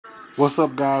What's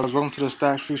up, guys? Welcome to the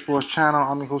Stash Free Sports channel.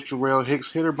 I'm your host, Jarrell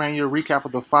Hicks, here to bring you a recap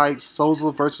of the fight,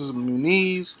 Souza versus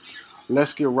Muniz.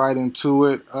 Let's get right into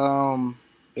it.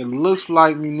 It looks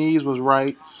like Muniz was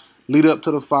right. Lead up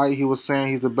to the fight, he was saying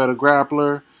he's a better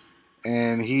grappler,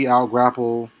 and he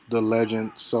out-grappled the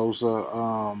legend,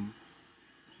 Souza.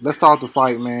 Let's start the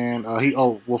fight, man.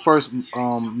 First,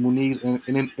 Muniz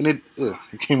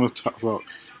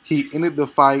he ended the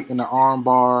fight in the arm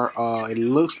bar. It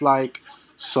looks like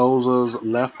Souza's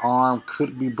left arm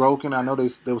could be broken. I know they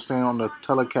were saying on the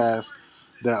telecast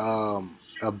that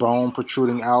a bone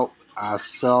protruding out. I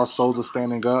saw Souza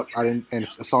standing up. I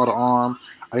saw the arm.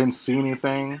 I didn't see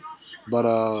anything, but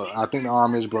I think the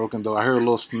arm is broken though. I heard a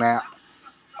little snap.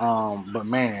 But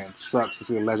man, it sucks to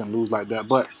see a legend lose like that.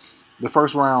 But the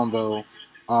first round, though,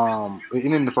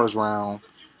 in the first round,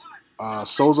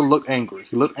 Souza looked angry.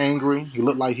 He looked angry. He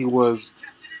looked like he was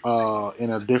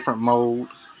in a different mode.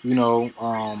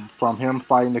 From him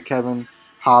fighting the Kevin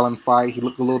Holland fight, he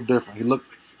looked a little different. He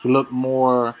looked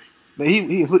more.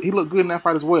 He looked good in that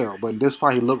fight as well. But in this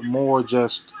fight, he looked more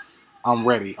just. I'm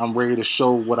ready. I'm ready to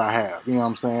show what I have. You know what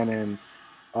I'm saying? And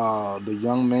the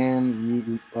young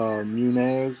man,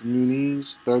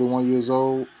 Muniz, 31 years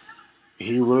old,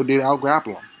 he really did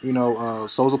out-grapple him.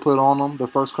 Souza put it on him the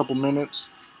first couple minutes,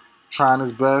 trying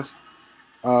his best.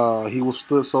 He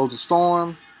withstood Souza's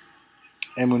storm,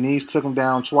 and Muniz took him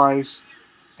down twice,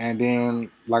 and then,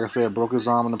 like I said, broke his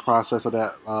arm in the process of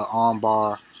that arm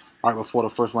bar right before the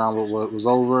first round was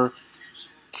over.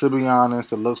 To be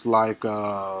honest, it looks like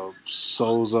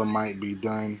Souza might be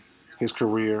done his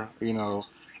career,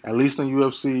 at least in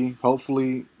UFC.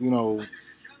 Hopefully,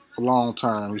 long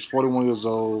term. He's 41 years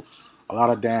old, a lot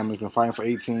of damage, been fighting for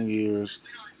 18 years.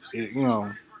 It, you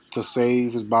know, to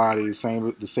save his body,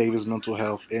 to save his mental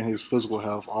health and his physical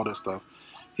health, all that stuff,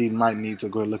 he might need to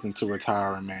go look into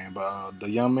retiring, man. But the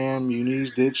young man,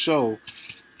 Muniz, did show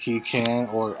he can,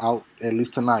 or out at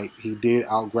least tonight, he did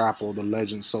out grapple the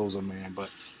legend Souza, man. But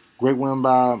great win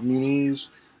by Muniz.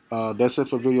 That's it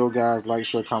for video, guys. Like,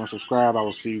 share, comment, subscribe. I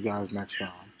will see you guys next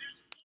time.